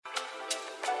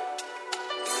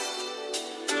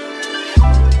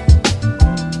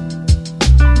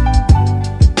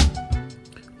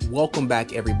Welcome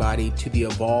back, everybody, to the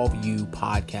Evolve You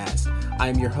podcast. I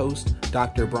am your host,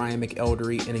 Dr. Brian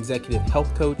McElderry, an executive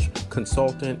health coach,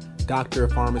 consultant, doctor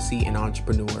of pharmacy, and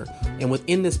entrepreneur. And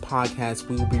within this podcast,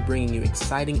 we will be bringing you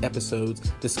exciting episodes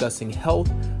discussing health,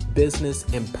 business,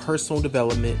 and personal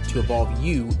development to evolve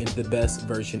you into the best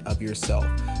version of yourself.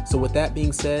 So with that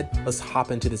being said, let's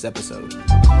hop into this episode.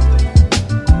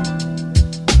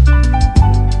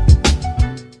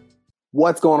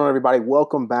 What's going on, everybody?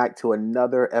 Welcome back to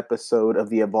another episode of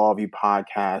the Evolve You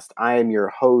podcast. I am your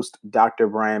host, Dr.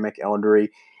 Brian McElderry,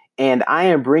 and I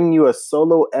am bringing you a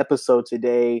solo episode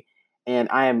today, and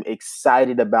I am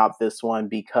excited about this one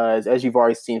because, as you've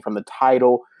already seen from the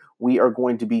title, we are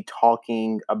going to be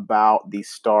talking about the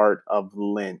start of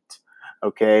Lent,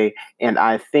 okay? And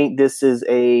I think this is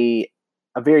a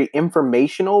very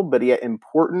informational, but yet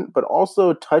important, but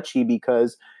also touchy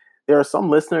because there are some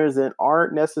listeners that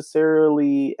aren't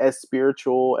necessarily as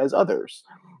spiritual as others.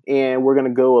 And we're going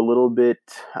to go a little bit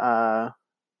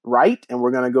right, and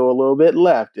we're going to go a little bit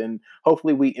left. And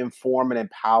hopefully we inform and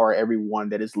empower everyone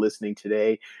that is listening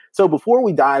today. So before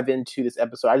we dive into this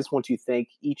episode, I just want to thank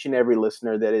each and every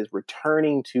listener that is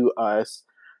returning to us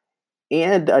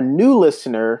and a new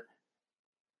listener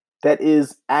that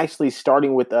is actually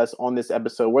starting with us on this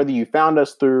episode, whether you found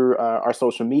us through our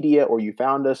social media or you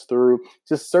found us through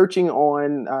just searching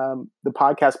on the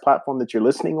podcast platform that you're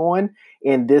listening on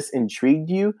and this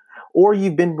intrigued you, or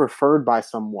you've been referred by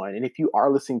someone. And if you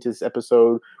are listening to this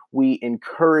episode, we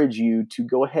encourage you to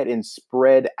go ahead and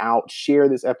spread out, share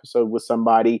this episode with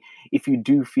somebody if you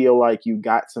do feel like you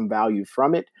got some value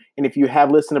from it. And if you have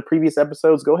listened to previous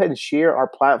episodes, go ahead and share our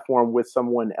platform with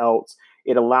someone else.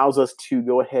 It allows us to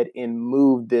go ahead and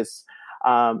move this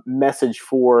message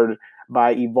forward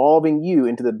by evolving you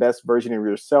into the best version of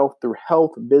yourself through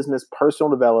health, business,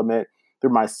 personal development, through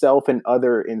myself and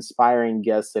other inspiring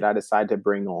guests that I decide to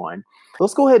bring on.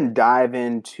 Let's go ahead and dive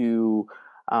into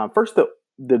first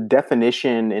the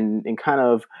definition and kind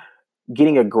of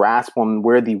getting a grasp on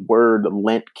where the word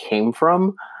Lent came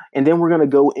from. And then we're going to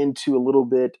go into a little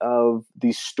bit of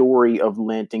the story of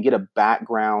Lent and get a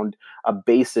background, a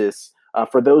basis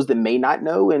for those that may not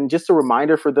know, and just a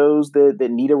reminder for those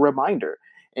that need a reminder.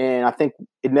 And I think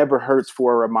it never hurts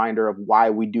for a reminder of why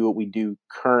we do what we do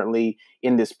currently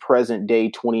in this present day,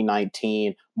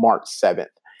 2019, March 7th.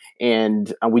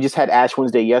 And we just had Ash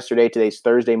Wednesday yesterday. Today's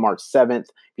Thursday, March 7th. If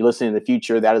you're listening in the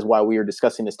future, that is why we are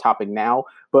discussing this topic now.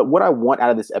 But what I want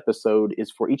out of this episode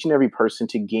is for each and every person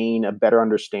to gain a better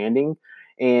understanding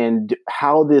and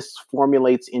how this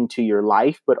formulates into your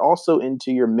life, but also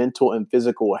into your mental and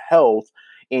physical health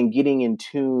and getting in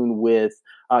tune with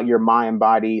your mind,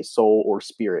 body, soul, or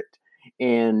spirit.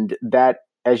 And that,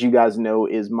 as you guys know,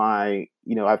 is I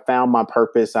found my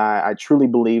purpose. I truly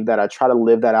believe that. I try to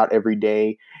live that out every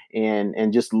day,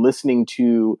 and just listening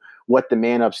to what the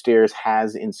man upstairs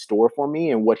has in store for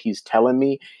me and what he's telling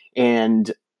me.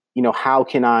 And, how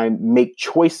can I make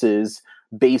choices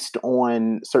based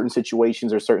on certain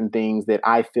situations or certain things that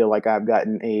I feel like I've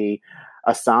gotten a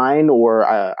sign, or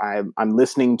I'm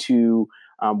listening to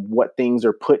what things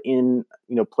are put in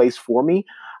place for me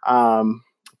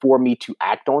to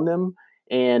act on them,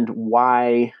 and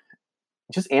why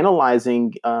just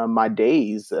analyzing my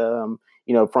days, from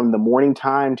the morning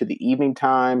time to the evening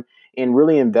time, and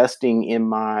really investing in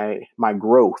my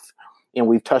growth. And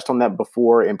we've touched on that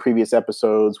before in previous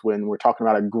episodes when we're talking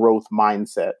about a growth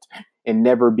mindset and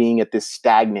never being at this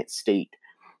stagnant state.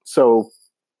 So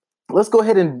let's go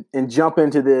ahead and jump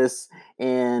into this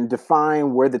and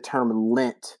define where the term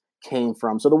Lent came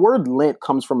from. So the word Lent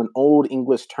comes from an old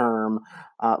English term,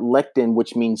 lectin,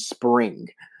 which means spring.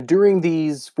 During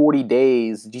these 40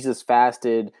 days, Jesus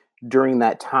fasted during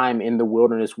that time in the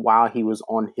wilderness while he was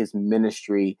on his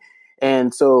ministry.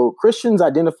 And so Christians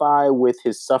identify with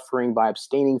his suffering by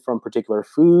abstaining from particular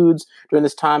foods during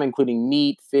this time, including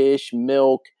meat, fish,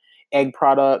 milk, egg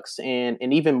products, and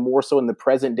even more so in the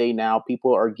present day now,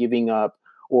 people are giving up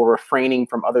or refraining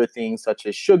from other things such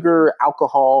as sugar,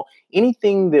 alcohol,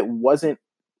 anything that wasn't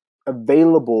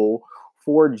available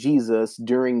for Jesus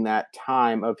during that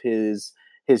time of his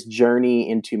journey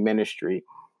into ministry.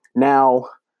 Now,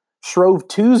 Shrove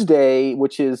Tuesday,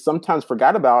 which is sometimes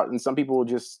forgot about, and some people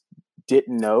just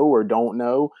didn't know or don't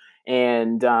know,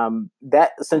 and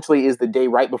that essentially is the day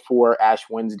right before Ash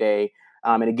Wednesday,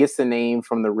 and it gets the name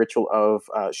from the ritual of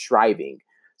shriving.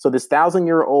 So this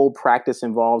 1,000-year-old practice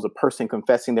involves a person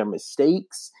confessing their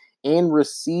mistakes and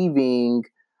receiving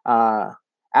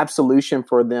absolution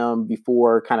for them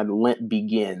before kind of Lent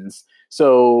begins.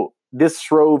 So this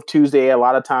Shrove Tuesday, a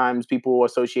lot of times people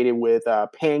associate it with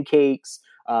pancakes.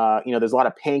 There's a lot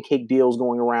of pancake deals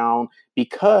going around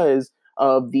because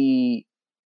of the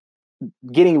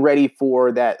getting ready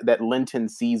for that Lenten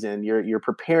season. You're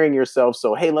preparing yourself.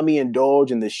 So, hey, let me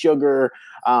indulge in the sugar,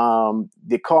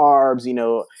 the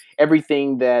carbs,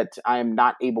 everything that I am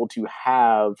not able to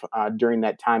have during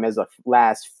that time as a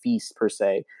last feast per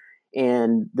se.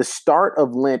 And the start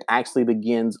of Lent actually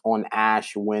begins on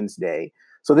Ash Wednesday.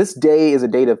 So this day is a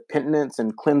date of penitence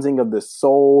and cleansing of the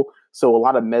soul. So a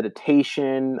lot of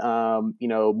meditation,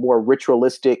 more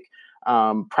ritualistic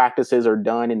practices are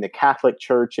done in the Catholic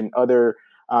Church and other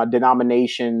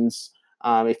denominations.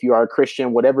 If you are a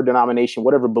Christian, whatever denomination,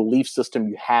 whatever belief system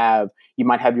you have, you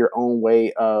might have your own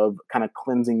way of kind of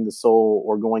cleansing the soul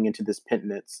or going into this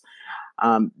penitence.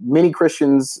 Many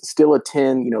Christians still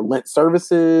attend, Lent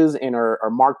services and are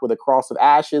marked with a cross of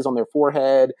ashes on their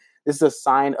forehead. This is a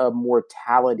sign of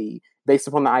mortality based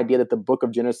upon the idea that the book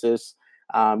of Genesis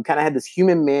kind of had this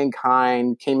human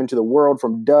mankind came into the world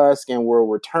from dusk and will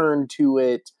return to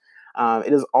it.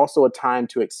 It is also a time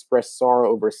to express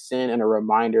sorrow over sin and a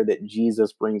reminder that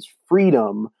Jesus brings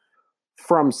freedom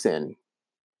from sin.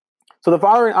 So the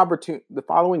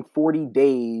following 40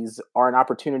 days are an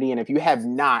opportunity, and if you have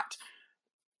not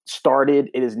started,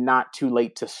 it is not too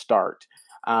late to start.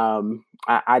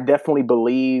 I definitely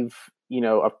believe,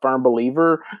 a firm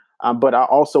believer, but I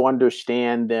also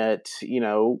understand that,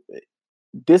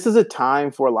 this is a time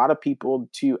for a lot of people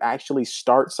to actually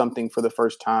start something for the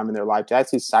first time in their life, to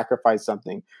actually sacrifice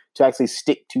something, to actually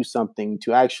stick to something,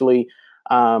 to actually,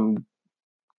 put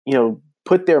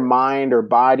their mind or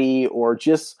body or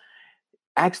just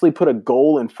actually put a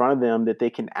goal in front of them that they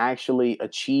can actually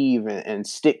achieve and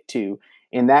stick to.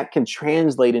 And that can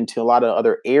translate into a lot of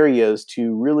other areas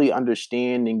to really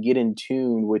understand and get in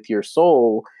tune with your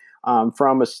soul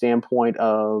from a standpoint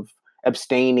of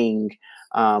abstaining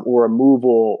or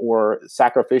removal or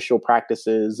sacrificial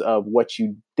practices of what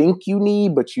you think you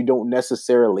need, but you don't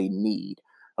necessarily need.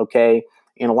 Okay.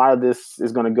 And a lot of this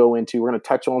is going to go into, we're going to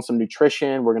touch on some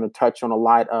nutrition. We're going to touch on a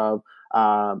lot of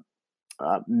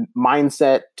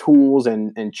mindset tools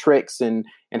and tricks and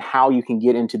how you can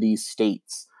get into these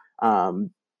states. So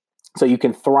you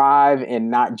can thrive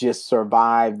and not just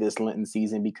survive this Lenten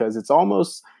season, because it's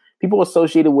almost people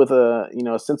associated with a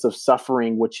sense of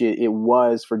suffering, which it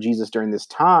was for Jesus during this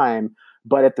time.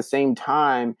 But at the same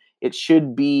time, it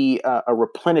should be a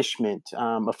replenishment,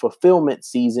 a fulfillment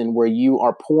season where you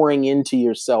are pouring into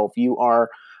yourself. You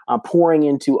are pouring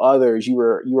into others. You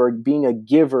are being a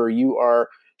giver. You are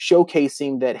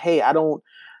showcasing that, hey, I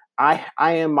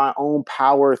am my own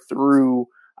power through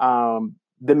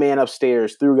the man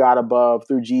upstairs, through God above,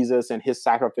 through Jesus and his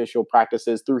sacrificial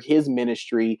practices, through his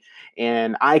ministry.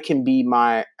 And I can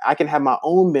have my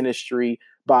own ministry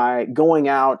by going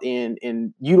out and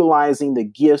utilizing the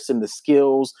gifts and the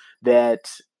skills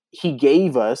that he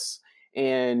gave us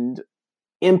and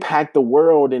impact the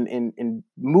world and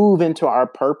move into our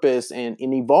purpose and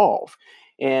evolve.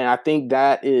 And I think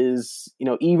that is,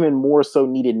 even more so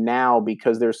needed now,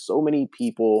 because there's so many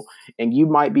people, and you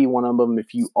might be one of them.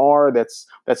 If you are, that's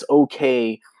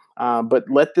okay. But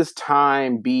let this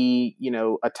time be,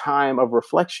 a time of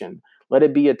reflection. Let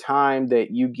it be a time that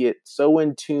you get so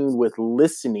in tune with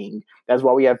listening. That's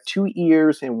why we have 2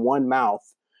 ears and 1 mouth.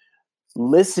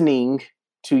 Listening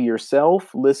to yourself,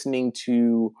 listening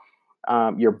to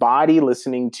your body,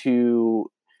 listening to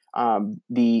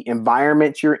the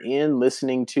environment you're in,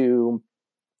 listening to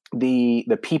the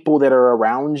people that are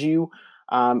around you,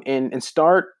 and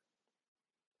start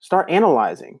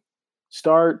analyzing,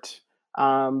 start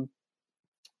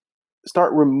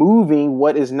removing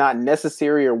what is not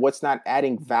necessary or what's not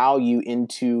adding value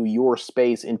into your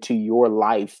space, into your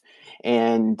life.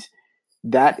 And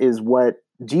that is what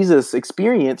Jesus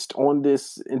experienced during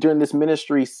this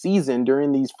ministry season,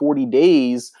 during these 40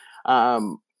 days,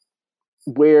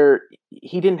 where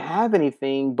he didn't have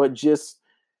anything but just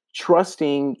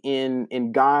trusting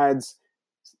in God's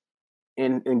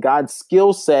in God's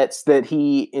skill sets that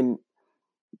he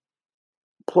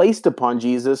placed upon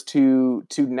Jesus to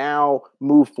now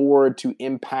move forward to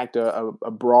impact a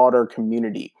broader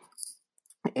community.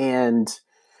 And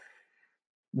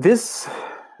this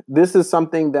is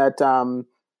something that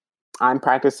I'm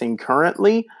practicing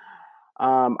currently.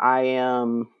 I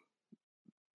am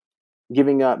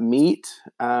giving up meat.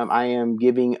 I am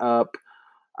giving up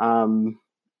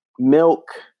milk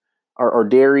or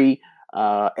dairy,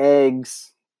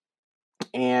 eggs,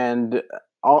 and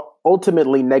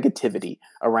ultimately negativity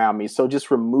around me. So just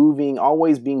removing,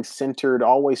 always being centered,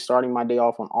 always starting my day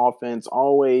off on offense,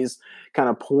 always kind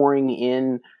of pouring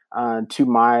in to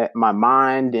my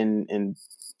mind and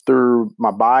through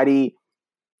my body,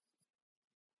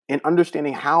 and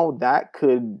understanding how that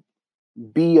could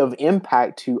be of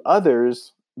impact to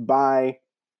others by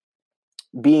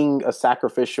being a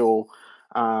sacrificial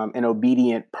and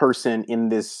obedient person in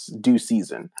this due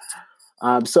season.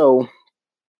 So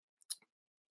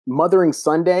Mothering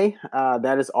Sunday,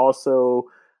 that is also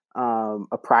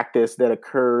a practice that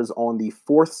occurs on the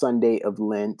fourth Sunday of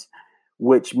Lent,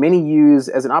 which many use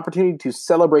as an opportunity to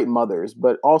celebrate mothers,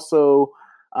 but also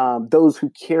those who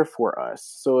care for us.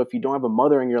 So if you don't have a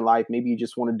mother in your life, maybe you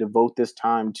just want to devote this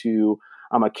time to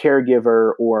a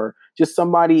caregiver or just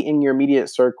somebody in your immediate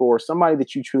circle or somebody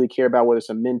that you truly care about, whether it's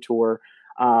a mentor,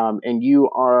 and you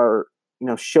are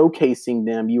showcasing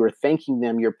them, you are thanking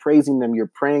them, you're praising them,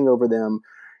 you're praying over them.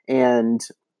 And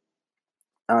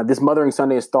this Mothering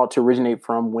Sunday is thought to originate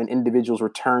from when individuals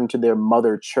return to their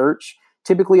mother church,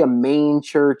 typically a main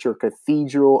church or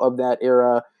cathedral of that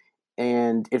era.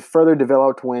 And it further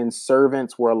developed when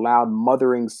servants were allowed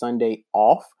Mothering Sunday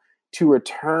off to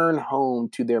return home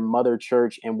to their mother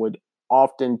church and would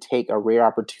often take a rare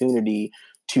opportunity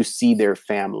to see their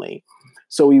family.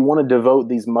 So we want to devote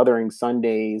these Mothering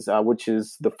Sundays, which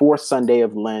is the fourth Sunday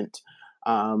of Lent,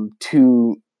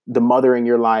 to the mother in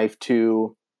your life,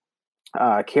 to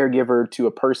a caregiver, to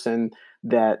a person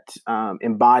that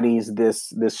embodies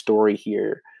this story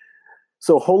here.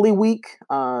 So Holy Week,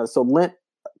 so Lent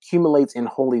accumulates in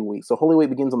Holy Week. So Holy Week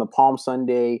begins on the Palm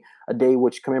Sunday, a day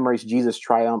which commemorates Jesus'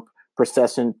 triumph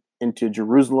procession into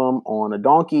Jerusalem on a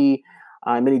donkey.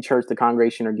 In many churches, the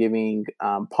congregation are giving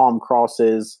palm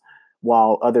crosses,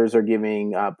 while others are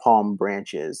giving palm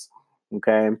branches.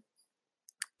 Okay,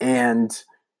 and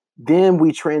then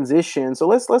we transition. So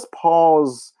let's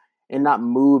pause and not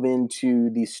move into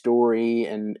the story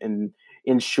and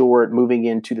in short, moving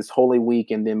into this Holy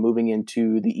Week and then moving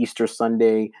into the Easter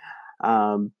Sunday.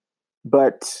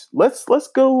 But let's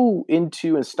go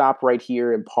into and stop right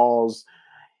here and pause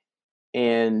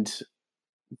and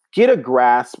get a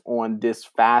grasp on this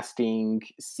fasting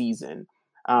season,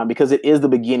 because it is the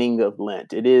beginning of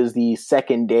Lent. It is the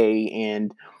second day,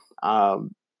 and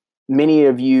many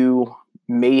of you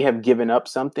may have given up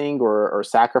something or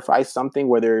sacrificed something,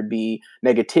 whether it be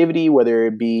negativity, whether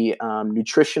it be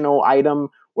nutritional item,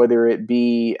 whether it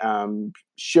be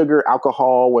sugar,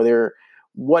 alcohol,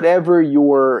 whatever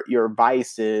your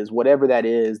vice is, whatever that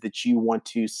is that you want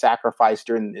to sacrifice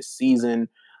during this season.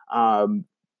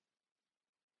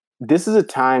 This is a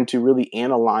time to really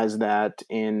analyze that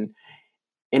and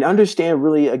understand,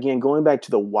 really, again, going back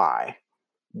to the why.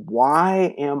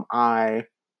 Why am I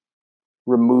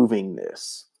removing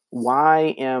this?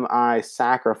 Why am I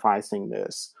sacrificing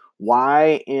this?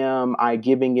 Why am I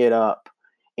giving it up?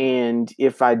 And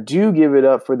if I do give it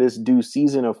up for this due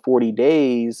season of 40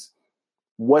 days,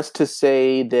 what's to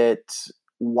say that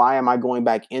why am I going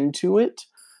back into it?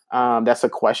 That's a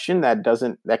question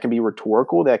that can be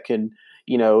rhetorical. That can,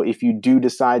 if you do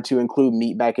decide to include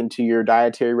meat back into your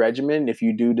dietary regimen, if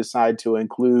you do decide to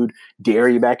include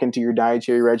dairy back into your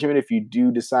dietary regimen, if you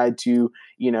do decide to,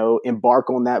 embark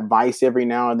on that vice every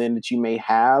now and then that you may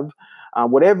have,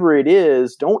 whatever it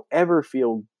is, don't ever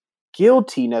feel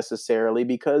guilty necessarily,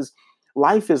 because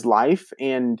life is life.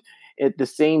 And at the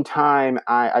same time,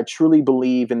 I truly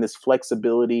believe in this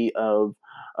flexibility of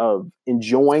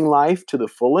enjoying life to the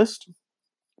fullest,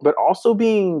 but also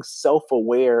being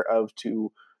self-aware of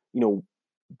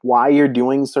why you're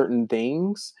doing certain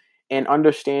things, and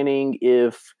understanding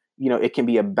if it can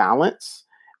be a balance,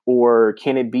 or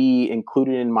can it be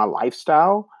included in my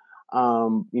lifestyle.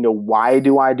 Why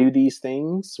do I do these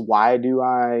things? Why do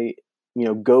I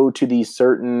go to these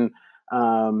certain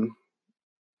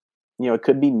it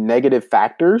could be negative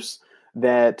factors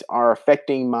that are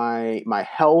affecting my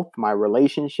health, my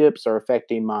relationships, are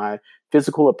affecting my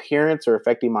physical appearance, or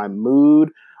affecting my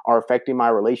mood, are affecting my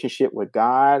relationship with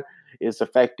God, is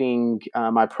affecting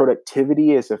my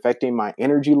productivity, is affecting my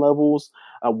energy levels.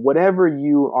 Whatever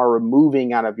you are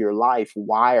removing out of your life,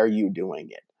 why are you doing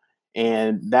it?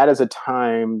 And that is a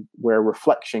time where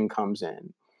reflection comes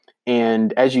in.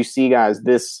 And as you see, guys,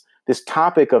 this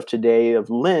topic of today of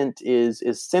Lent is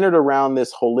centered around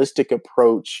this holistic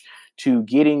approach to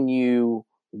getting you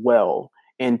well,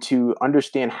 and to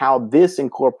understand how this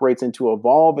incorporates into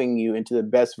evolving you into the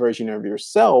best version of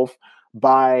yourself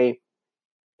by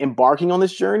embarking on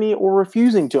this journey or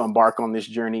refusing to embark on this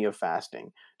journey of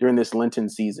fasting during this Lenten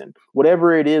season,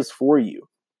 whatever it is for you.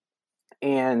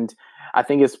 And I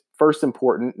think it's first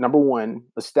important, number one,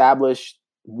 establish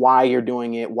why you're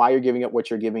doing it, why you're giving up what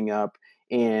you're giving up.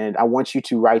 And I want you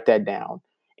to write that down.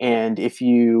 And if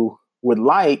you would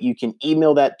like, you can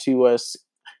email that to us,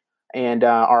 and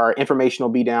our information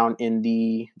will be down in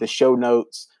the show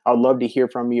notes. I'd love to hear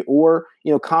from you, or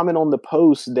comment on the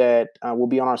post that will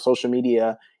be on our social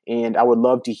media, And I would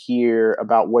love to hear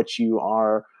about what you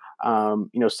are,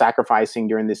 sacrificing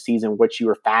during this season, what you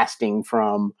are fasting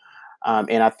from.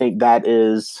 And I think that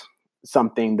is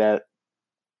something that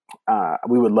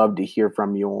we would love to hear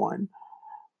from you on.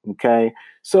 Okay,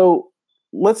 so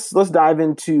let's dive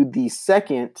into the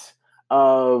second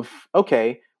of,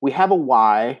 okay, we have a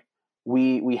why,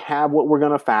 we have what we're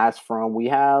going to fast from, we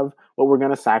have what we're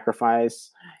going to sacrifice,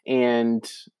 and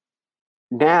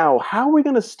now how are we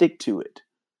going to stick to it?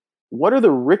 What are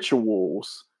the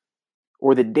rituals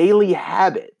or the daily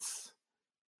habits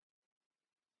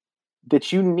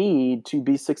that you need to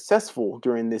be successful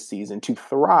during this season, to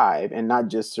thrive and not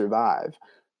just survive?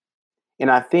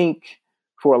 And I think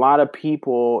for a lot of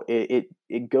people,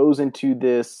 it goes into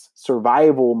this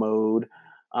survival mode,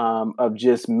 of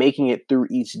just making it through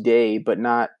each day, but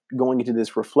not going into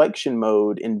this reflection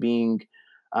mode and being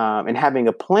and having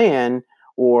a plan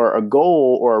or a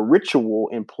goal or a ritual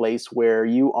in place where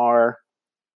you are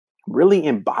really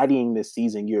embodying this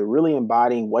season. You're really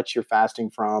embodying what you're fasting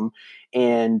from,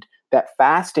 and that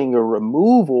fasting or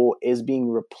removal is being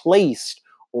replaced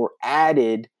or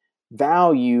added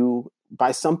value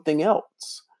by something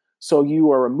else. So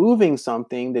you are removing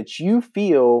something that you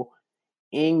feel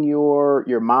in your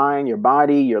mind, your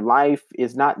body, your life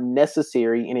is not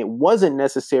necessary, and it wasn't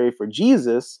necessary for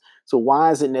Jesus. So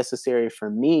why is it necessary for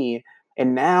me?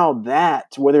 And now that,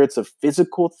 whether it's a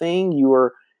physical thing, you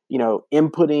are,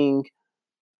 inputting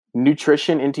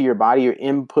nutrition into your body, you're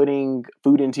inputting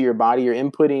food into your body, you're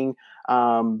inputting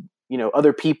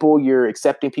other people, you're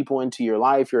accepting people into your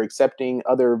life, you're accepting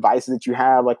other vices that you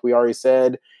have, like we already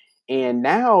said. And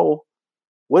now,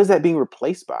 what is that being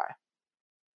replaced by?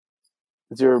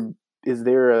 Is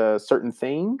there a certain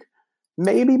thing?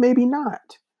 Maybe, maybe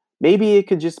not. Maybe it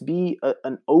could just be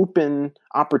an open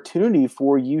opportunity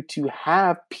for you to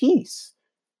have peace,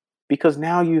 because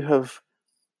now you have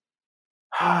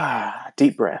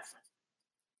deep breath,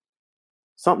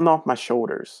 something off my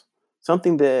shoulders,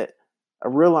 something that I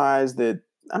realized that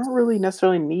I don't really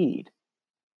necessarily need.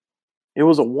 It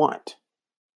was a want.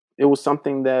 It was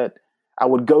something that I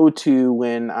would go to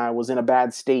when I was in a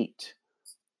bad state.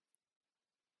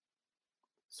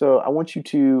 So I want you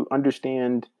to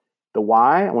understand the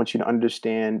why. I want you to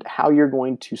understand how you're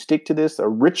going to stick to this, a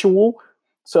ritual.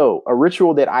 So a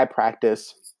ritual that I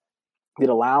practice that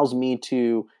allows me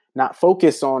to not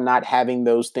focus on not having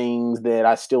those things that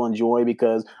I still enjoy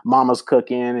because mama's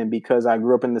cooking and because I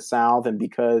grew up in the South and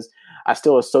because I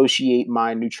still associate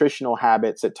my nutritional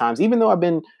habits at times, even though I've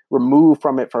been removed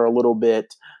from it for a little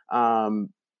bit.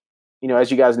 As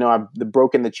you guys know, I've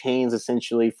broken the chains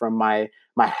essentially from my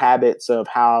habits of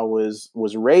how I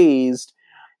was raised,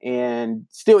 and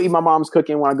still eat my mom's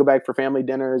cooking when I go back for family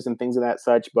dinners and things of that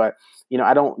such. But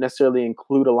I don't necessarily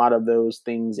include a lot of those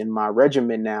things in my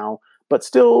regimen now. But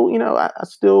still, I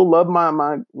still love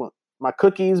my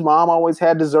cookies. Mom always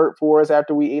had dessert for us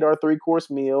after we ate our 3-course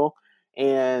meal.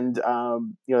 And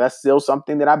that's still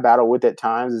something that I battle with at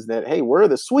times, is that, hey, where are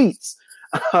the sweets?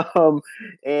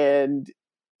 And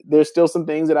there's still some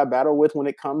things that I battle with when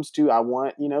it comes to, I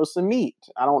want, some meat.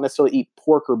 I don't necessarily eat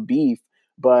pork or beef,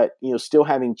 but, still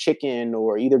having chicken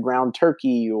or either ground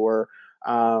turkey or,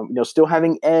 still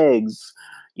having eggs,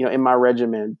 in my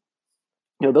regimen.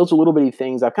 Those are little bitty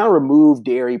things. I've kind of removed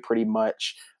dairy pretty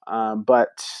much, but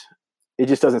it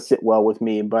just doesn't sit well with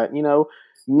me. But,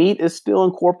 meat is still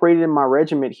incorporated in my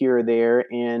regimen here or there.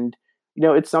 And,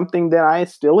 it's something that I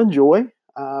still enjoy.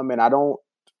 And I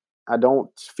don't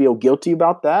feel guilty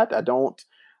about that. I don't,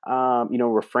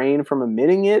 refrain from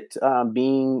admitting it,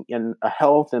 being in a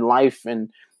health and life and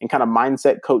kind of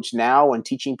mindset coach now and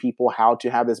teaching people how to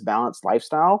have this balanced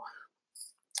lifestyle.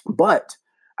 But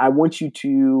I want you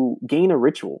to gain a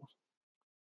ritual.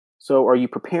 So are you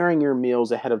preparing your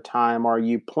meals ahead of time? Are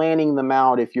you planning them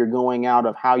out if you're going out,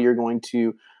 of how you're going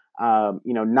to,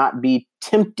 not be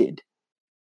tempted?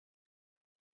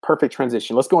 Perfect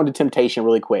transition. Let's go into temptation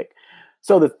really quick.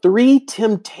 So the 3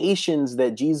 temptations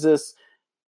that Jesus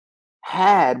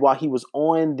had while he was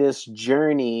on this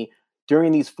journey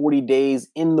during these 40 days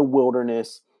in the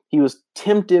wilderness, he was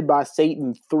tempted by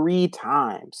Satan 3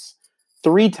 times.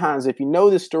 3 times. If you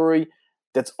know this story,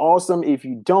 that's awesome. If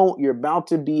you don't, you're about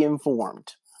to be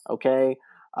informed. Okay.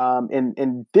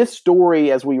 And this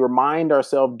story, as we remind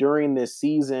ourselves during this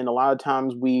season, a lot of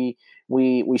times we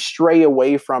stray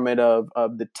away from it, of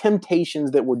the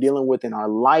temptations that we're dealing with in our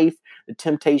life, the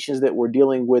temptations that we're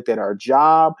dealing with at our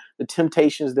job, the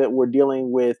temptations that we're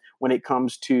dealing with when it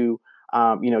comes to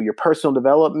your personal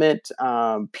development,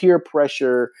 peer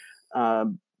pressure,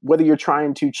 whether you're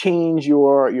trying to change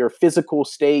your physical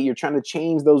state, you're trying to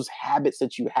change those habits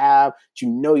that you have, that you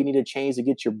know you need to change to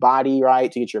get your body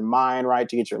right, to get your mind right,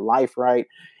 to get your life right.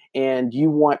 And you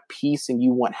want peace and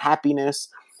you want happiness,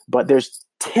 but there's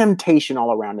temptation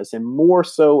all around us, and more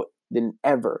so than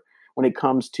ever when it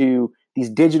comes to these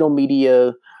digital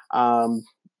media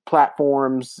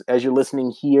platforms. As you're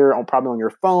listening here, probably on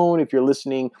your phone, if you're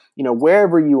listening,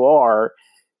 wherever you are,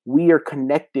 we are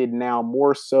connected now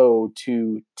more so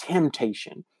to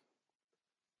temptation.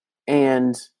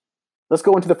 And let's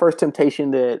go into the first temptation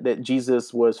that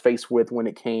Jesus was faced with when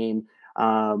it came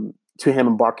to him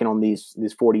embarking on these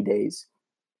 40 days.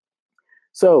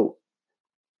 So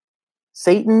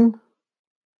Satan,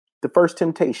 the first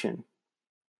temptation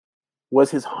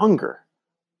was his hunger.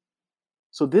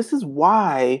 So this is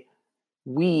why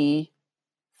we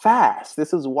fast.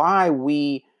 This is why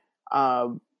we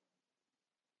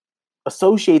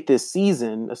associate this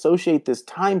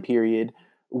time period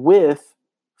with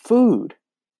food.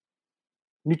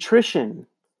 Nutrition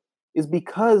is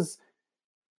because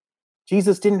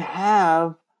Jesus didn't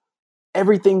have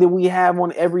everything that we have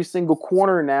on every single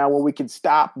corner now, where we can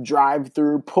stop, drive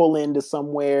through, pull into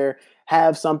somewhere,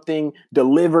 have something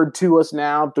delivered to us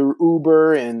now through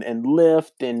Uber and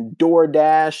Lyft and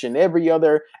DoorDash and every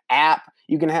other app.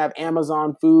 You can have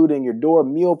Amazon food and your door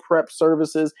meal prep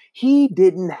services. He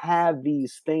didn't have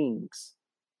these things.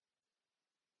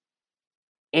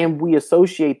 And we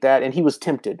associate that, and he was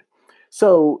tempted.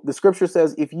 So the scripture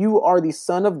says, if you are the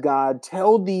Son of God,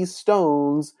 tell these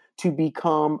stones to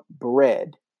become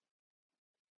bread.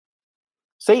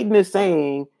 Satan is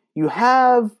saying, you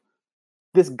have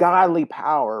this godly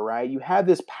power, right? You have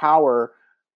this power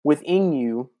within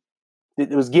you that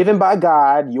was given by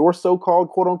God, your so-called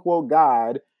quote unquote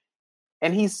God.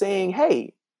 And he's saying,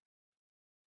 hey,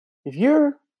 if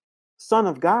you're Son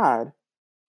of God,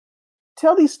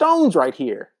 tell these stones right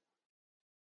here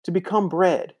to become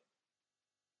bread.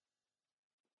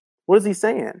 What is he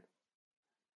saying?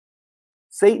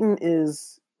 Satan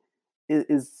is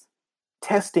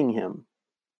testing him.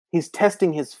 He's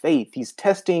testing his faith. He's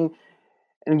testing,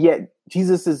 and yet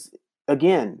Jesus is,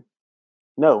 again,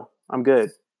 no, I'm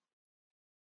good.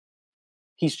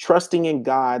 He's trusting in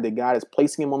God, that God is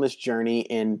placing him on this journey,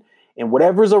 and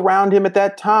whatever's around him at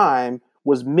that time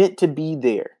was meant to be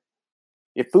there.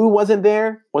 If food wasn't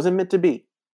there, wasn't meant to be.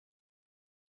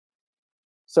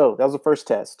 So that was the first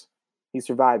test. He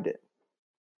survived it.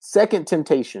 Second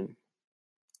temptation.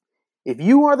 If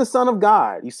you are the Son of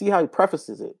God, you see how he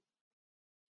prefaces it.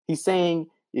 He's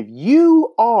saying, if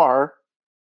you are,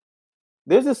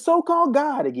 there's a so-called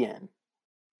God again.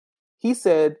 He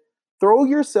said, throw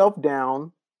yourself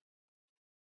down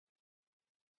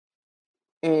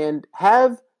and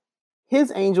have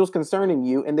his angels concerning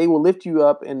you, and they will lift you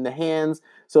up in the hands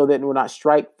so that it will not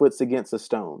strike foot against a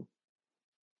stone.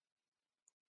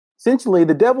 Essentially,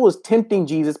 the devil is tempting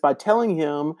Jesus by telling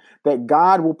him that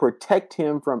God will protect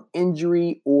him from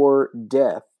injury or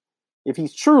death if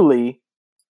he's truly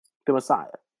the Messiah.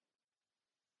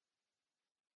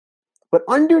 But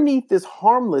underneath this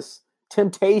harmless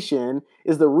temptation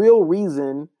is the real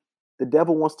reason the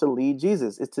devil wants to lead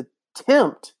Jesus. It's to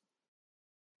tempt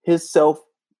his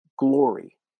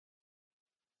self-glory.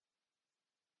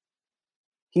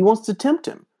 He wants to tempt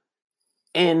him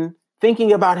in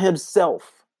thinking about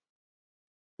himself,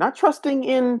 not trusting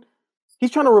in, he's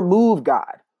trying to remove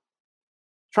God,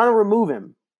 trying to remove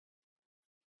him.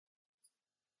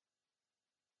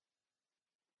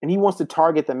 And he wants to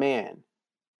target the man.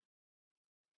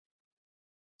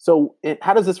 So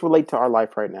how does this relate to our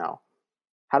life right now?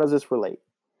 How does this relate?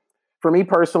 For me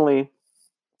personally,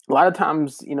 a lot of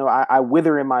times, I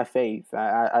wither in my faith.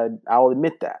 I'll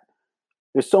admit that.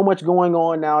 There's so much going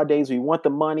on nowadays. We want the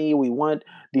money. We want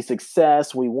the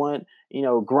success. We want,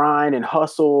 grind and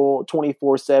hustle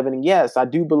 24/7. And yes, I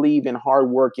do believe in hard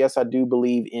work. Yes, I do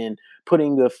believe in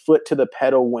putting the foot to the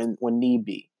pedal when need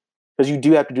be, because you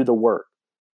do have to do the work.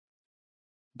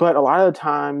 But a lot of the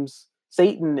times,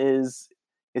 Satan is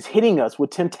hitting us with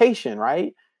temptation,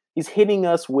 right? He's hitting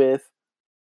us with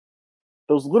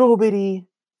those little bitty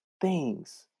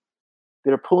things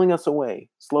that are pulling us away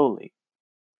slowly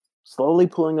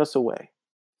pulling us away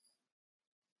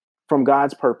from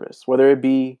God's purpose, whether it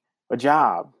be a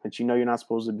job that you're not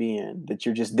supposed to be in, that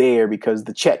you're just there because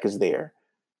the check is there,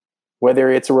 whether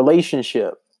it's a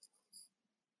relationship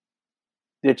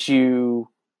that you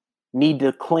need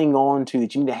to cling on to,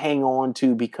 that you need to hang on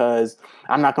to because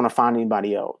I'm not going to find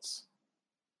anybody else.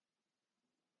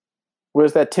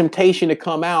 Where's that temptation to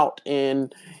come out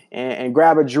and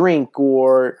grab a drink,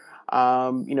 or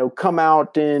come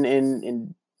out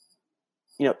and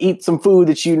eat some food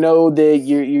that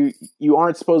that you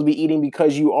aren't supposed to be eating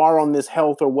because you are on this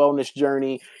health or wellness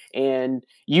journey, and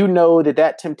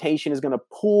that temptation is going to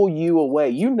pull you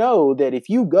away. That if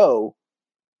you go,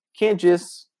 can't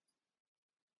just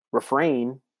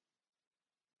refrain.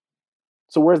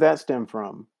 So where's that stem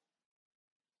from?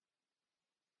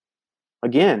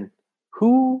 Again,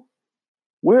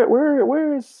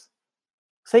 where is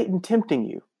Satan tempting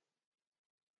you?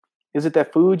 Is it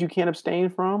that food you can't abstain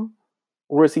from?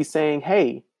 Or is he saying,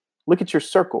 hey, look at your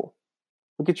circle.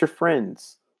 Look at your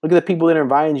friends. Look at the people that are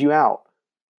inviting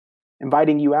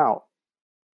you out.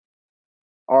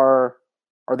 Are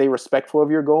they respectful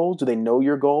of your goals? Do they know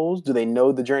your goals? Do they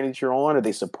know the journey that you're on? Are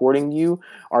they supporting you?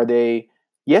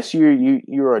 Yes, you're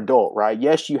an adult, right?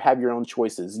 Yes, you have your own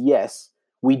choices. Yes,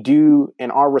 we do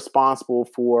and are responsible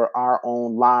for our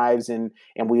own lives. And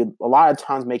we a lot of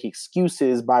times make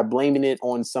excuses by blaming it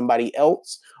on somebody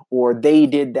else, or they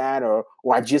did that, or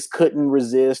I just couldn't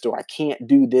resist, or I can't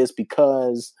do this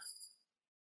because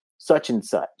such and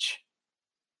such.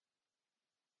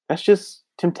 That's just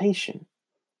temptation.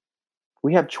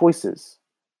 We have choices.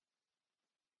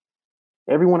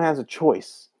 Everyone has a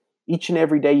choice each and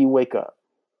every day you wake up.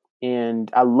 And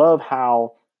I love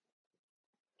how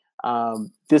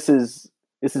this is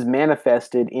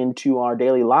manifested into our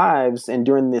daily lives. And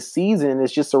during this season,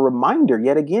 it's just a reminder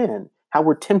yet again how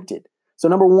we're tempted. So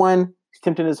number one,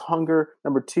 tempted is hunger.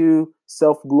 Number two,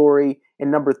 self-glory. And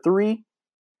number three,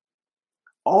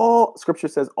 all scripture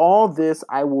says, all this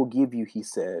I will give you, he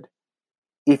said,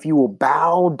 if you will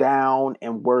bow down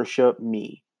and worship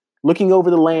me. Looking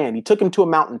over the land, he took him to a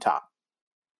mountaintop.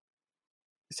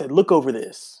 He said, look over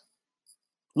this.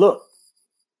 Look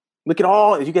at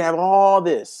all, you can have all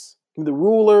this. You can be the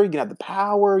ruler, you can have the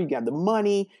power, you can have the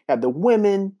money, you have the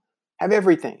women, have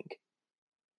everything. You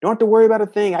don't have to worry about a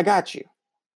thing. I got you.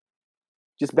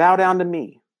 Just bow down to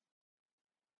me.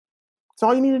 That's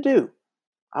all you need to do.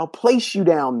 I'll place you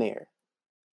down there.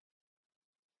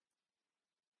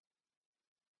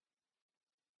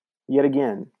 Yet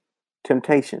again,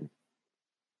 temptation.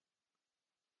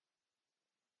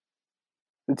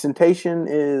 The temptation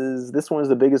this one is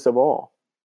the biggest of all.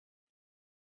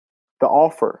 The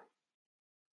offer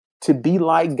to be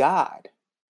like God,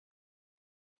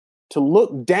 to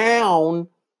look down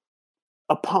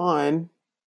upon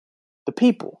the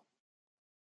people,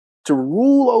 to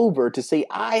rule over, to say,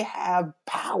 I have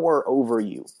power over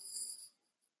you.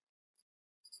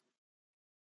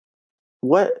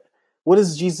 What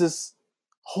is Jesus'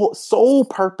 sole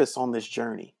purpose on this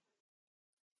journey?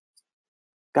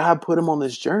 God put him on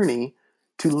this journey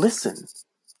to listen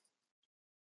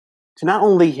to not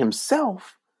only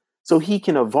himself, so he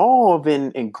can evolve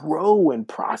and grow and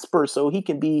prosper, so he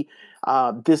can be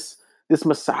this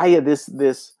Messiah,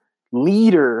 this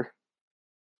leader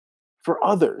for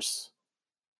others.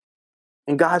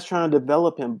 And God's trying to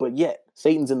develop him, but yet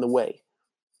Satan's in the way.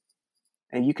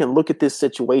 And you can look at this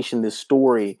situation, this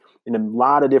story, in a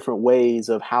lot of different ways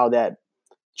of how that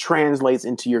translates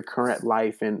into your current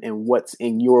life and what's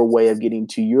in your way of getting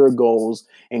to your goals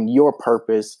and your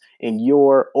purpose and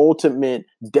your ultimate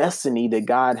destiny that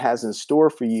God has in store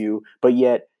for you. But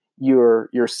yet you're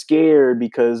scared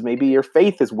because maybe your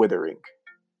faith is withering.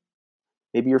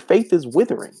 Maybe your faith is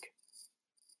withering.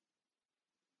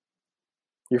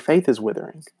 Your faith is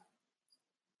withering.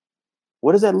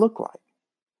 What does that look like?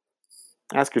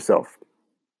 Ask yourself.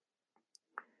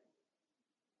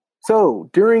 So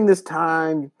during this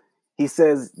time, he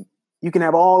says, you can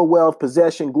have all wealth,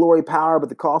 possession, glory, power, but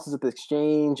the cost is at the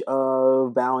exchange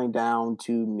of bowing down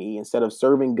to me. Instead of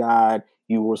serving God,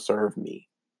 you will serve me.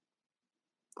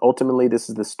 Ultimately, this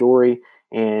is the story,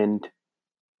 and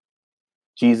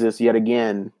Jesus yet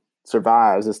again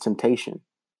survives this temptation.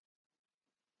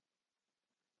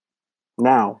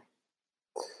 Now,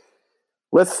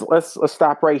 let's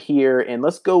stop right here and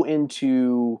let's go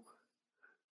into.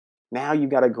 Now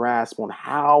you've got to grasp on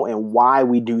how and why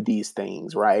we do these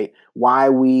things, right? Why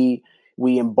we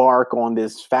embark on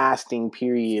this fasting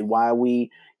period, why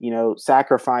we,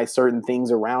 sacrifice certain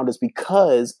things around us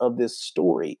because of this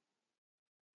story.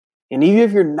 And even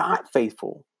if you're not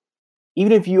faithful,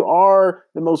 even if you are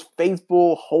the most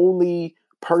faithful, holy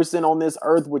person on this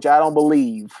earth, which I don't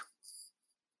believe,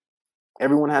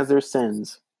 everyone has their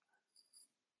sins.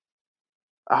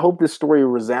 I hope this story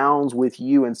resounds with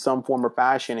you in some form or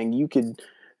fashion, and you could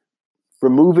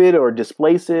remove it or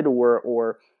displace it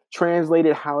or translate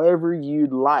it however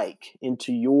you'd like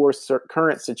into your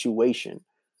current situation.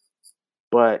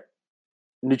 But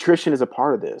nutrition is a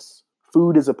part of this.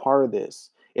 Food is a part of this.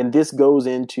 And this goes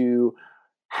into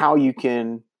how you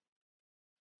can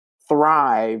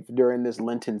thrive during this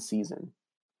Lenten season.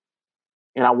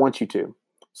 and I want you to.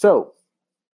 So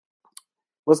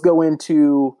let's go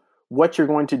into what you're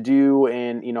going to do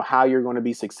and how you're going to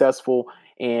be successful,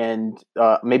 and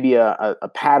maybe a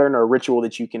pattern or a ritual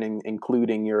that you can include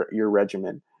in your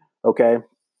regimen. Okay.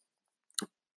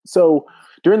 So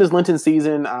during this Lenten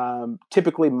season,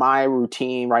 typically my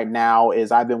routine right now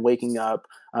is I've been waking up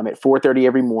at 4:30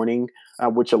 every morning,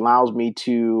 which allows me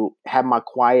to have my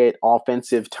quiet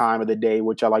offensive time of the day,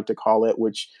 which I like to call it,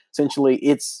 which essentially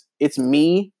it's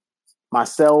me,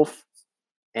 myself,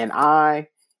 and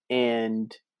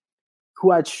and who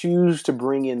I choose to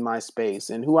bring in my space.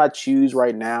 And who I choose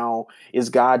right now is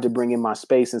God to bring in my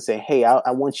space and say, hey, I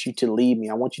want you to lead me.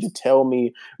 I want you to tell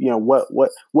me,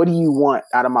 what do you want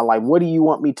out of my life? What do you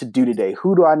want me to do today?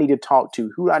 Who do I need to talk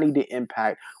to? Who do I need to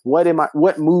impact? What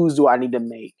moves do I need to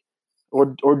make? Or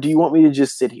do you want me to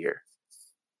just sit here?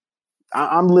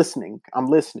 I'm listening. I'm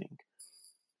listening.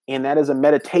 And that is a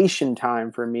meditation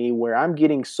time for me where I'm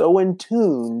getting so in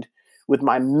tuned with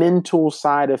my mental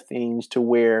side of things to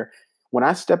where when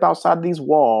I step outside of these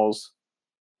walls,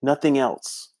 nothing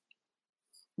else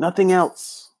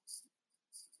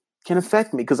can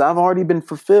affect me because I've already been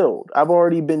fulfilled. I've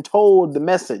already been told the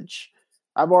message.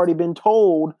 I've already been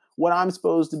told what I'm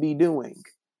supposed to be doing.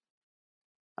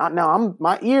 Now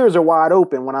my ears are wide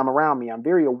open when I'm around me. I'm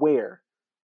very aware,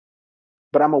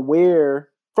 but I'm aware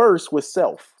first with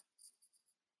self.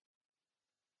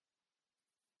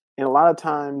 And a lot of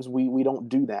times we don't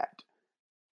do that.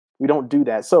 We don't do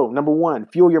that. So, number one,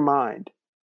 fuel your mind.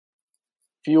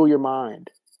 Fuel your mind.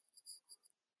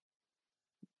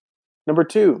 Number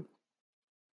two,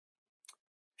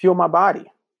 fuel my body.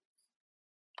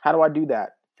 How do I do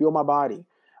that? Fuel my body.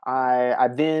 I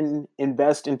then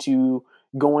invest into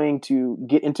going to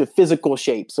get into physical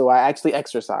shape. So I actually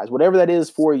exercise, whatever that is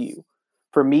for you.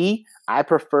 For me, I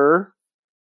prefer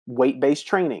weight-based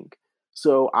training.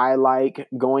 So I like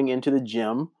going into the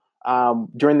gym.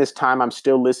 During this time, I'm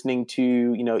still listening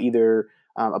to, either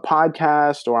a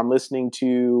podcast or I'm listening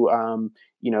to,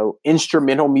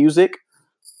 instrumental music.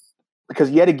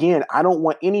 Because yet again, I don't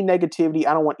want any negativity.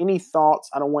 I don't want any thoughts.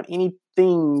 I don't want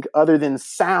anything other than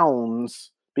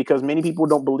sounds, because many people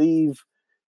don't believe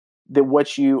that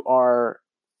what you are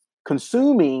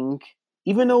consuming,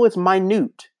 even though it's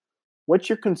minute, what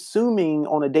you're consuming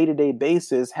on a day-to-day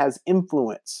basis has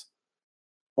influence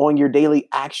on your daily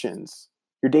actions,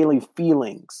 your daily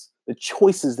feelings, the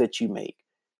choices that you make.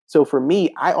 So for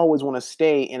me, I always want to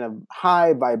stay in a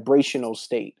high vibrational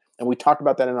state. And we talked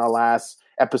about that in our last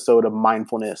episode of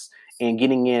mindfulness and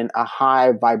getting in a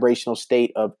high vibrational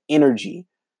state of energy.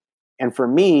 And for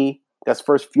me, that's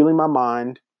first fueling my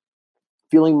mind,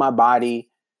 fueling my body.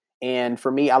 And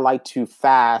for me, I like to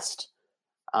fast.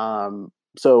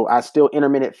 So I still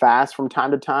intermittent fast from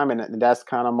time to time. And that's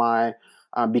kind of my,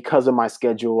 because of my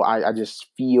schedule, I just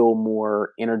feel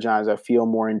more energized. I feel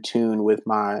more in tune with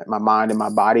my mind and my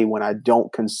body when I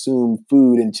don't consume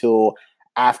food until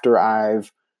after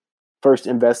I've first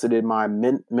invested in my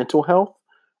mental health,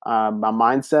 my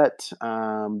mindset,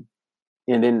 and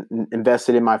then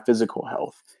invested in my physical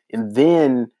health. And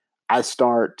then I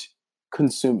start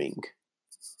consuming,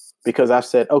 because I've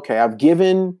said, okay, I've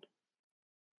given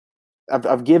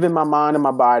my mind and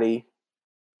my body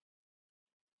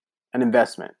an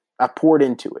investment. I poured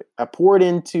into it. I poured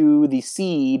into the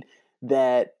seed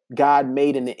that God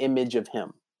made in the image of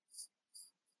him.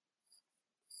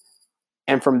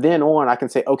 And from then on, I can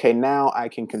say, okay, now I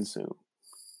can consume.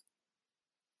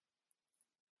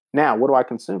 Now, what do I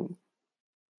consume?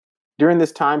 During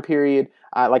this time period,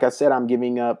 like I said, I'm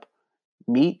giving up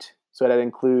meat. So that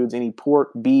includes any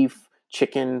pork, beef,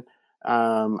 chicken.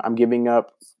 I'm giving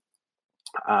up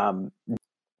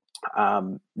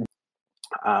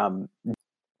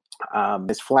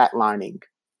it's flatlining.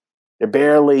 They're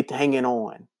barely hanging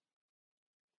on.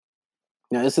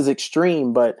 Now, this is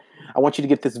extreme, but I want you to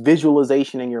get this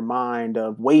visualization in your mind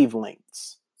of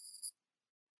wavelengths,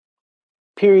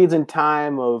 periods in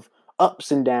time of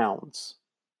ups and downs.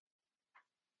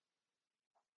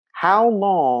 How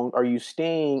long are you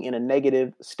staying in a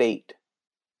negative state?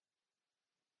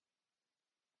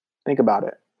 Think about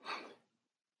it.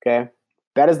 Okay.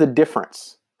 That is the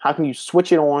difference. How can you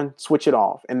switch it on, switch it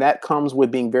off? And that comes with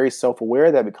being very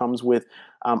self-aware. That comes with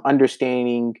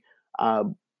understanding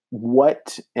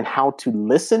what and how to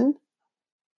listen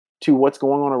to what's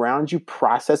going on around you,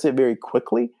 process it very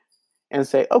quickly, and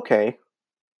say, okay,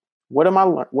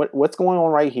 what's going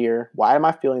on right here? Why am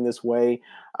I feeling this way?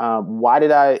 Why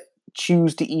did I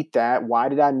choose to eat that? Why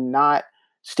did I not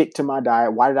stick to my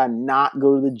diet? Why did I not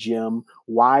go to the gym?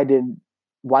 Why do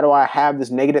I have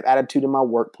this negative attitude in my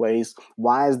workplace?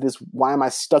 Why am I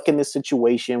stuck in this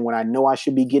situation when I know I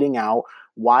should be getting out?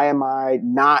 Why am I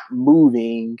not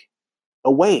moving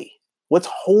away? What's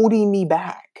holding me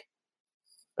back?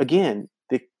 Again,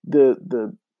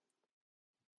 the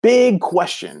big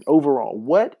question overall,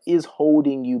 what is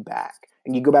holding you back?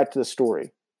 And you go back to the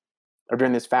story. Or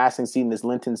during this fasting season, this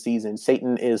Lenten season,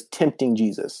 Satan is tempting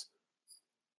Jesus.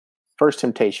 First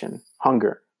temptation,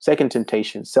 hunger. Second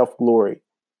temptation, self-glory.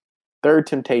 Third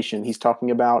temptation, he's talking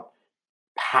about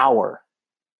power,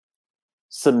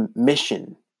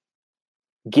 submission,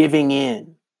 giving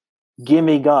in,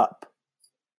 giving up,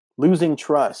 losing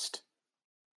trust,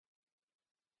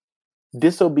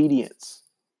 disobedience.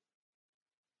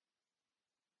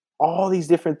 All these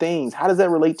different things. How does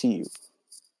that relate to you?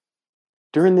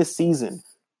 During this season,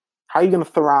 how are you going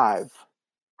to thrive?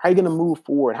 How are you going to move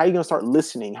forward? How are you going to start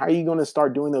listening? How are you going to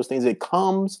start doing those things? It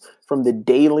comes from the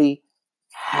daily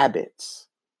habits,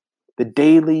 the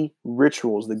daily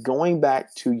rituals, the going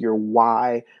back to your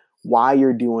why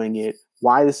you're doing it,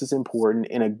 why this is important,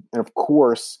 and of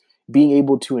course, being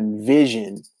able to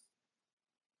envision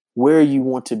where you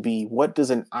want to be. What does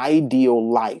an ideal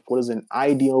life? What is an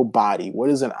ideal body? What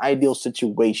is an ideal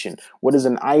situation? What is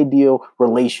an ideal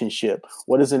relationship?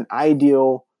 What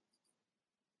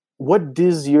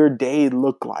does your day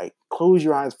look like? Close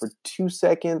your eyes for 2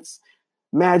 seconds.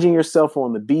 Imagine yourself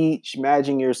on the beach.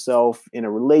 Imagine yourself in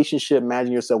a relationship.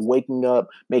 Imagine yourself waking up,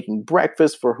 making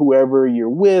breakfast for whoever you're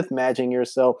with. Imagine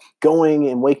yourself going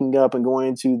and waking up and going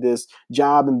into this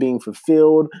job and being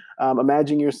fulfilled.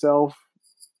 Imagine yourself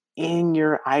in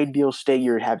your ideal state.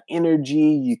 You have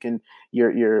energy.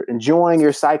 You're enjoying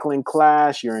your cycling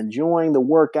class. You're enjoying the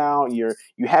workout. You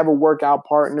have a workout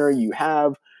partner. You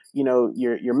have,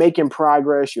 you're making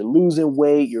progress. You're losing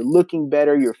weight. You're looking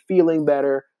better. You're feeling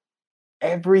better.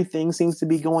 Everything seems to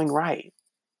be going right.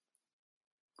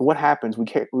 But what happens?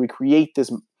 We create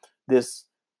this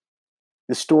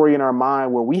story in our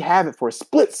mind where we have it for a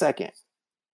split second.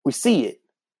 We see it.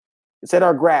 It's at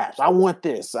our grasp. I want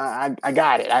this. I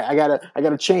got it. I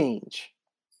gotta change.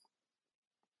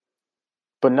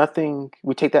 But nothing.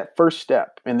 We take that first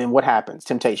step, and then what happens?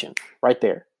 Temptation, right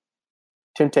there.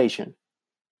 Temptation,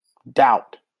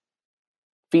 doubt,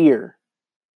 fear,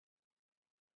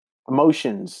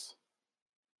 emotions,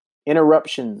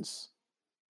 interruptions.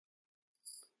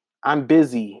 I'm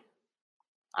busy.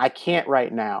 I can't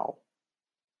right now.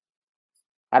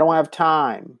 I don't have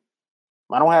time.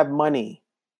 I don't have money.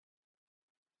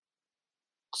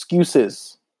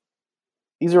 Excuses.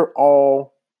 These are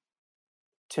all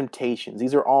temptations.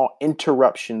 These are all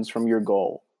interruptions from your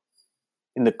goal.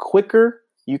 And the quicker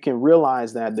you can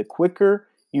realize that, the quicker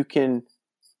you can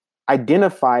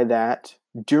identify that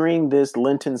during this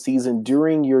Lenten season,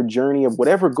 during your journey of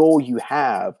whatever goal you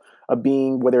have of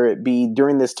being, whether it be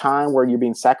during this time where you're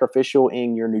being sacrificial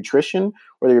in your nutrition,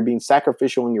 whether you're being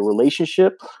sacrificial in your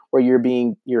relationship, or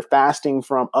you're fasting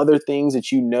from other things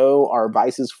that you know are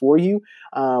vices for you,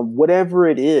 whatever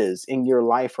it is in your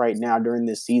life right now during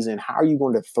this season, how are you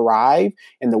going to thrive?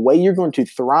 And the way you're going to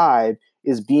thrive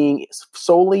is being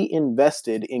solely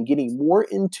invested in getting more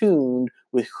in tune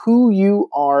with who you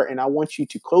are. And I want you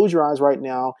to close your eyes right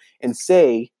now and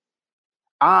say,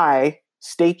 I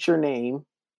state your name,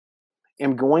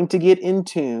 am going to get in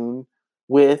tune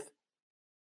with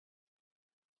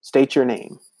state your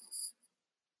name.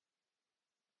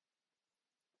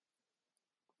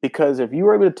 Because if you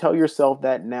are able to tell yourself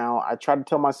that now, I try to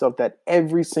tell myself that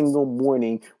every single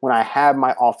morning when I have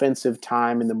my offensive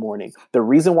time in the morning. The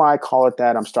reason why I call it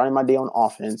that, I'm starting my day on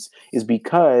offense, is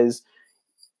because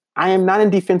I am not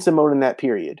in defensive mode in that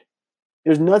period.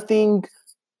 There's nothing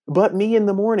but me in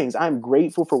the mornings. I'm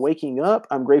grateful for waking up.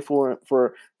 I'm grateful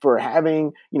for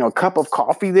having, a cup of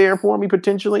coffee there for me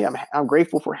potentially. I'm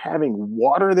grateful for having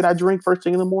water that I drink first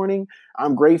thing in the morning.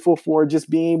 I'm grateful for just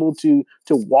being able to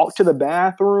walk to the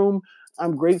bathroom.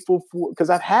 I'm grateful because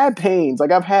I've had pains.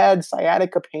 Like I've had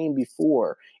sciatica pain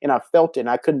before and I felt it and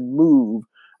I couldn't move.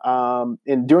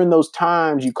 And during those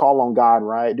times you call on God,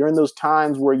 right? During those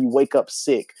times where you wake up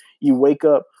sick, you wake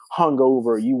up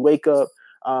hungover, you wake up,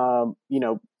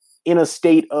 in a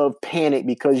state of panic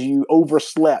because you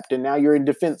overslept and now you're in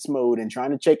defense mode and trying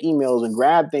to check emails and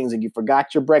grab things and you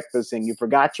forgot your breakfast and you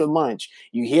forgot your lunch,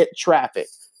 you hit traffic,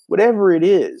 whatever it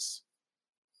is,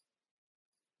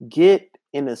 get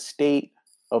in a state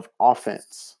of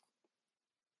offense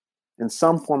in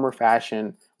some form or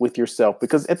fashion with yourself,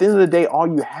 because at the end of the day, all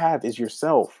you have is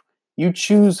yourself. You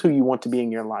choose who you want to be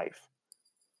in your life.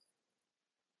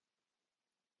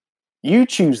 You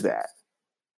choose that.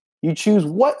 You choose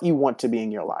what you want to be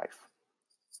in your life.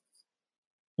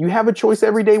 You have a choice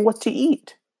every day what to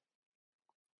eat.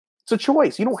 It's a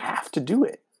choice. You don't have to do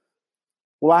it.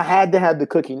 Well, I had to have the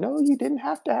cookie. No, you didn't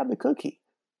have to have the cookie.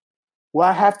 Well,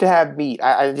 I have to have meat.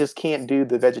 I just can't do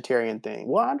the vegetarian thing.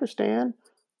 Well, I understand.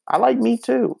 I like meat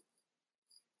too.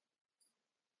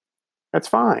 That's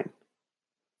fine.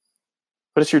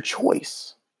 But it's your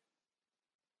choice.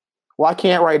 Well, I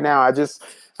can't right now. I just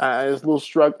a little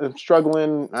I'm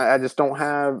struggling. I just don't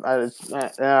have.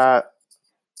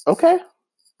 Okay,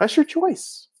 that's your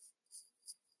choice.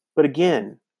 But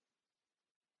again,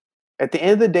 at the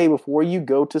end of the day, before you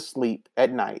go to sleep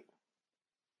at night,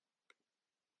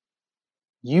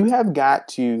 you have got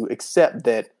to accept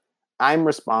that I'm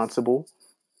responsible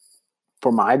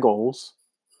for my goals.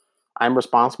 I'm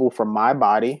responsible for my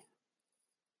body.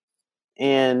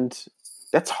 And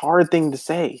that's a hard thing to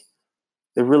say.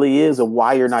 It really is a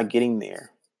why you're not getting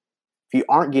there. If you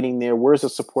aren't getting there, where's the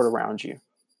support around you?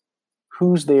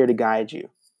 Who's there to guide you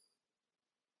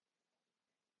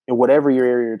in whatever your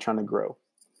area you're trying to grow?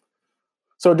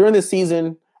 So during this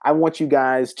season, I want you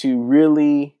guys to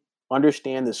really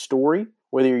understand the story,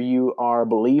 whether you are a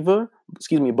believer,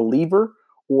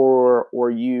 or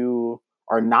you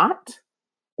are not,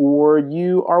 or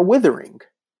you are withering,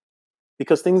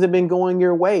 because things have been going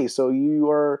your way. So you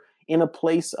are in a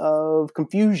place of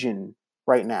confusion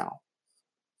right now.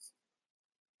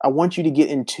 I want you to get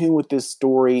in tune with this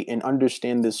story and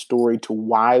understand this story to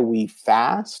why we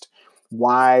fast,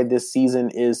 why this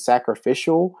season is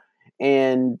sacrificial.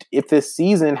 And if this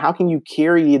season, how can you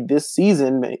carry this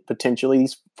season, potentially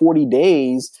these 40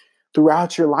 days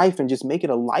throughout your life, and just make it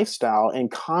a lifestyle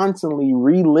and constantly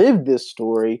relive this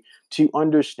story to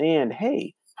understand,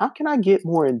 hey, how can I get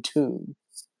more in tune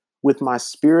with my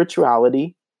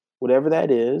spirituality, whatever that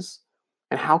is,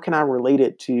 and how can I relate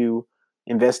it to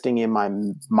investing in my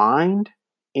mind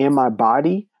and my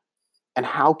body, and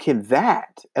how can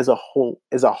that as a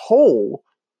whole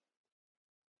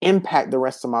impact the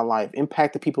rest of my life,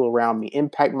 impact the people around me,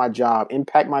 impact my job,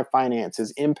 impact my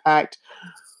finances, impact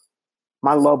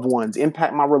my loved ones,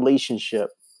 impact my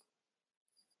relationship.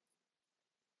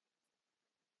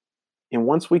 And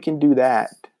once we can do that,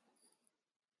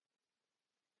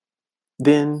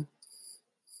 then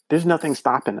there's nothing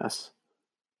stopping us.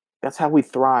 That's how we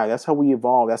thrive. That's how we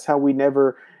evolve. That's how we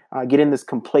never get in this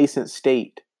complacent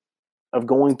state of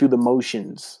going through the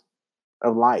motions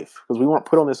of life, because we weren't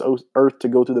put on this earth to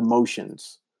go through the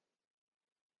motions.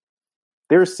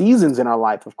 There are seasons in our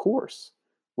life, of course,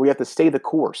 where you have to stay the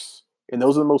course. And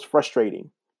those are the most frustrating.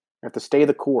 You have to stay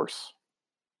the course.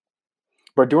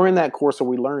 But during that course, are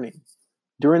we learning?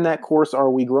 During that course, are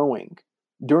we growing?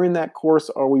 During that course,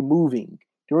 are we moving?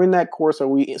 During that course, are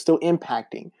we still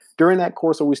impacting? During that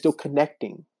course, are we still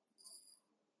connecting?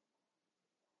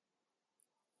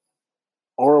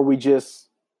 Or are we just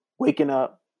waking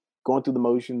up, going through the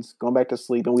motions, going back to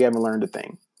sleep, and we haven't learned a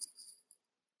thing?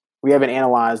 We haven't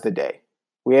analyzed the day.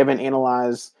 We haven't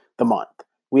analyzed the month.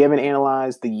 We haven't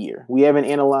analyzed the year. We haven't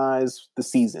analyzed the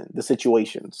season, the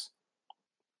situations.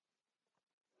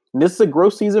 And this is a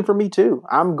growth season for me too.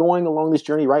 I'm going along this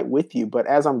journey right with you. But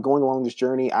as I'm going along this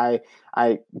journey, I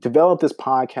developed this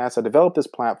podcast. I developed this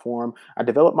platform. I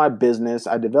developed my business.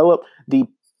 I developed the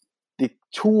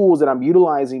tools that I'm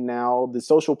utilizing now, the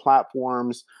social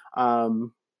platforms,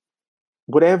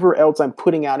 whatever else I'm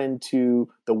putting out into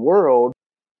the world,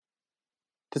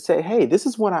 to say, hey, this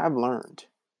is what I've learned.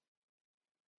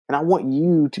 And I want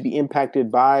you to be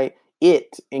impacted by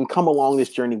it and come along this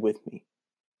journey with me.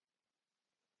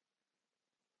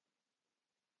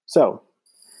 So,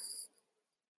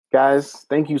 guys,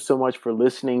 thank you so much for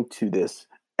listening to this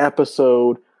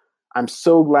episode. I'm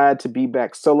so glad to be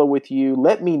back solo with you.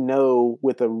 Let me know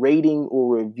with a rating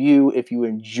or review if you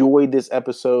enjoyed this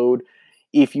episode.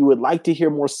 If you would like to hear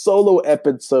more solo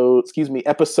episodes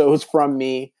from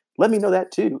me, let me know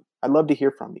that too. I'd love to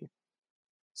hear from you.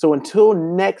 So until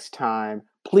next time,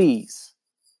 please,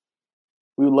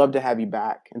 we would love to have you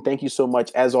back. And thank you so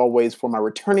much, as always, for my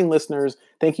returning listeners.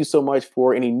 Thank you so much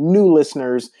for any new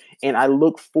listeners. And I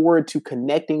look forward to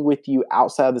connecting with you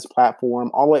outside of this platform.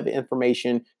 All of the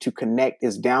information to connect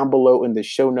is down below in the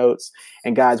show notes.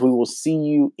 And guys, we will see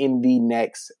you in the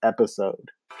next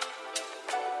episode.